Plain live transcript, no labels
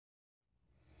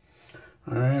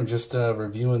Alright, I'm just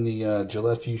reviewing the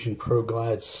Gillette Fusion Pro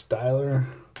Styler.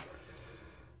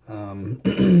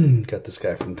 Got this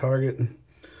guy from Target.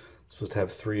 It's supposed to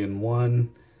have 3-in-1.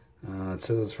 It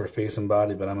says it's for face and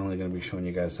body, but I'm only going to be showing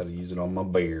you guys how to use it on my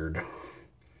beard.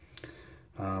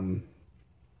 Got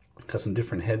some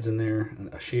different heads in there,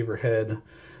 a shaver head,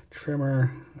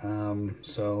 trimmer.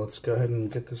 So let's go ahead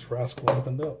and get this rascal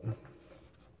opened up.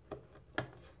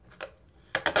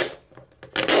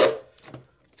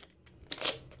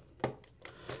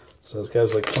 So this guy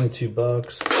was like 22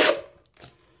 bucks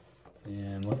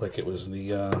and looked like it was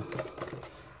the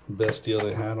best deal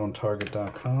they had on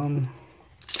Target.com.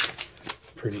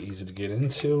 Pretty easy to get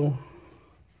into.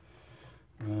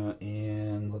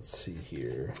 And let's see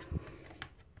here.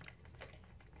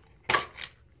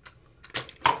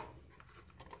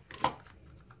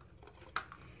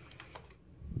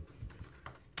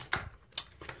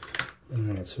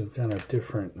 Alright, so we've got a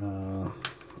different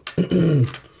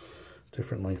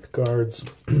different length guards.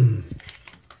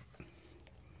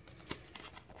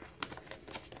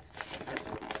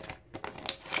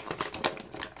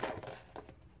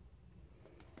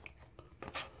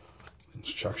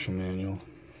 Instruction manual.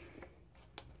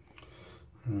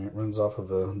 Alright, runs off of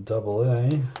a AA.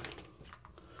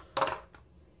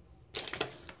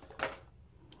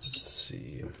 Let's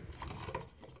see.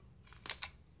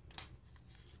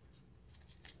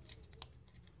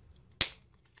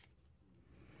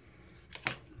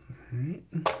 Alright.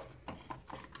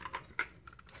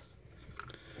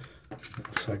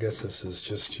 So I guess this is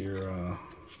just your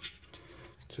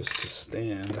just a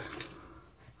stand.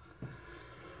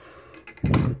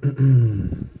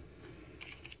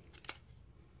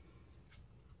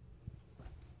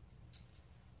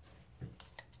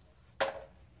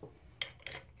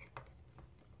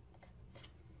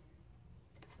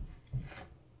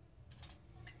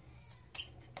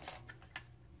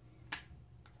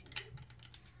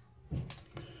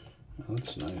 Oh,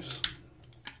 that's nice.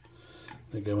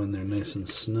 They go in there nice and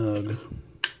snug.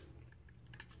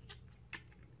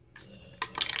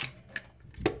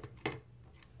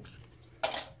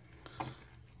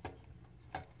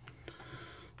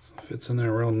 So it fits in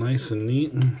there real nice and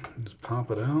neat. Just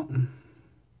pop it out.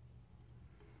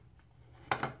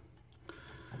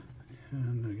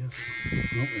 And I guess,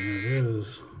 oh, there it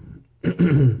is.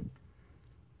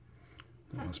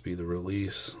 That must be the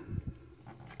release.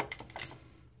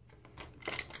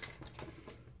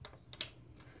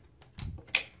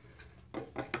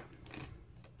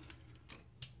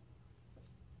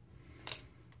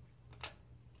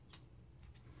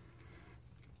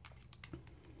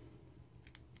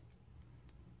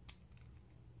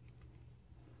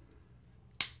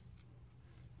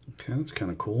 Okay, that's kind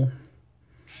of cool.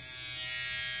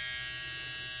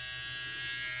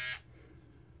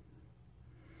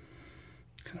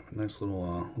 Kind of a nice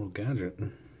little gadget.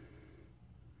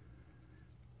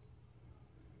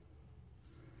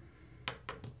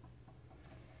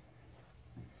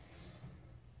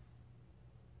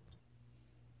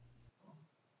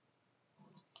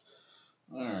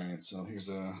 Alright, so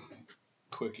here's a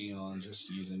quickie on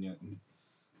just using it.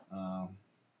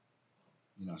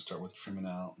 You know, start with trimming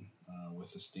out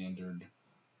with the standard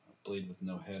blade with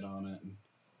no head on it,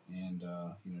 and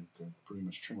you know, go pretty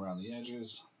much trim around the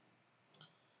edges.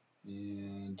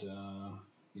 And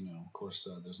you know, of course,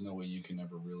 there's no way you can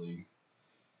ever really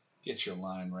get your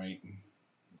line right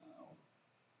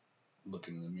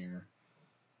looking in the mirror.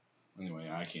 Anyway,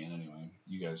 I can. Anyway,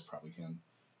 you guys probably can.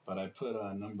 But I put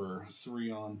number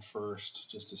 3 on first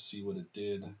just to see what it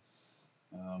did.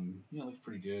 Yeah, it looked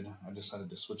pretty good. I decided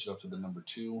to switch it up to the number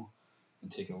 2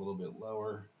 and take it a little bit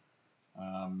lower.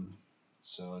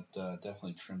 So it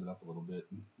definitely trimmed it up a little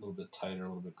bit tighter, a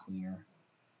little bit cleaner.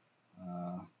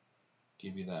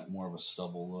 Give you that more of a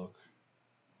stubble look,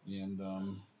 and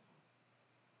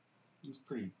it's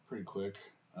pretty quick.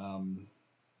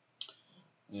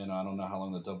 You know, I don't know how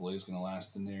long the AA is going to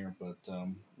last in there, but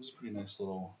it was a pretty nice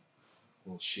little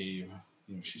shave.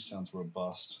 You know, she sounds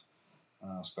robust.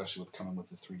 Especially with coming with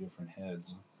the 3 different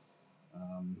heads.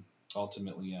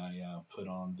 Ultimately, I put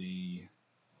on the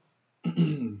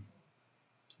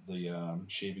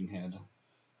shaving head,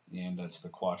 and that's the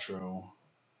Quattro,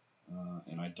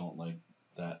 and I don't like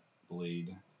that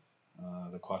blade.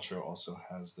 The Quattro also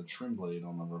has the trim blade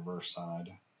on the reverse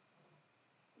side.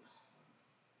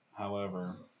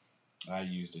 However, I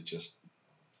used it just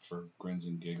for grins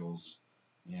and giggles.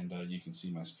 And you can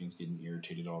see my skin's getting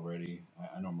irritated already.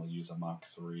 I normally use a Mach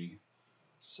 3,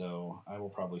 so I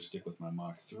will probably stick with my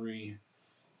Mach 3,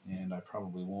 and I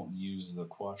probably won't use the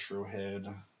Quattro head.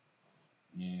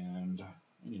 And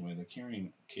anyway, the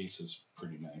carrying case is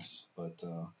pretty nice, but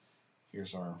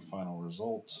here's our final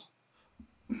result.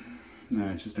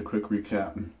 Alright, just a quick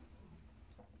recap.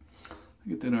 I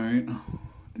get that alright.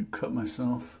 I do cut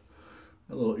myself.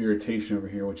 A little irritation over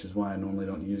here, which is why I normally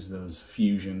don't use those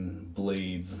Fusion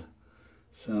blades.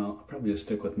 So I'll probably just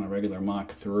stick with my regular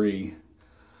Mach 3.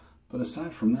 But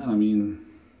aside from that, I mean,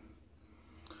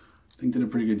 I think did a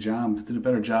pretty good job. Did a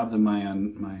better job than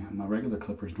my regular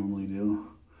clippers normally do,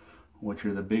 which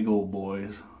are the big old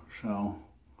boys. So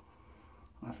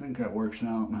I think that works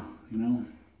out, you know.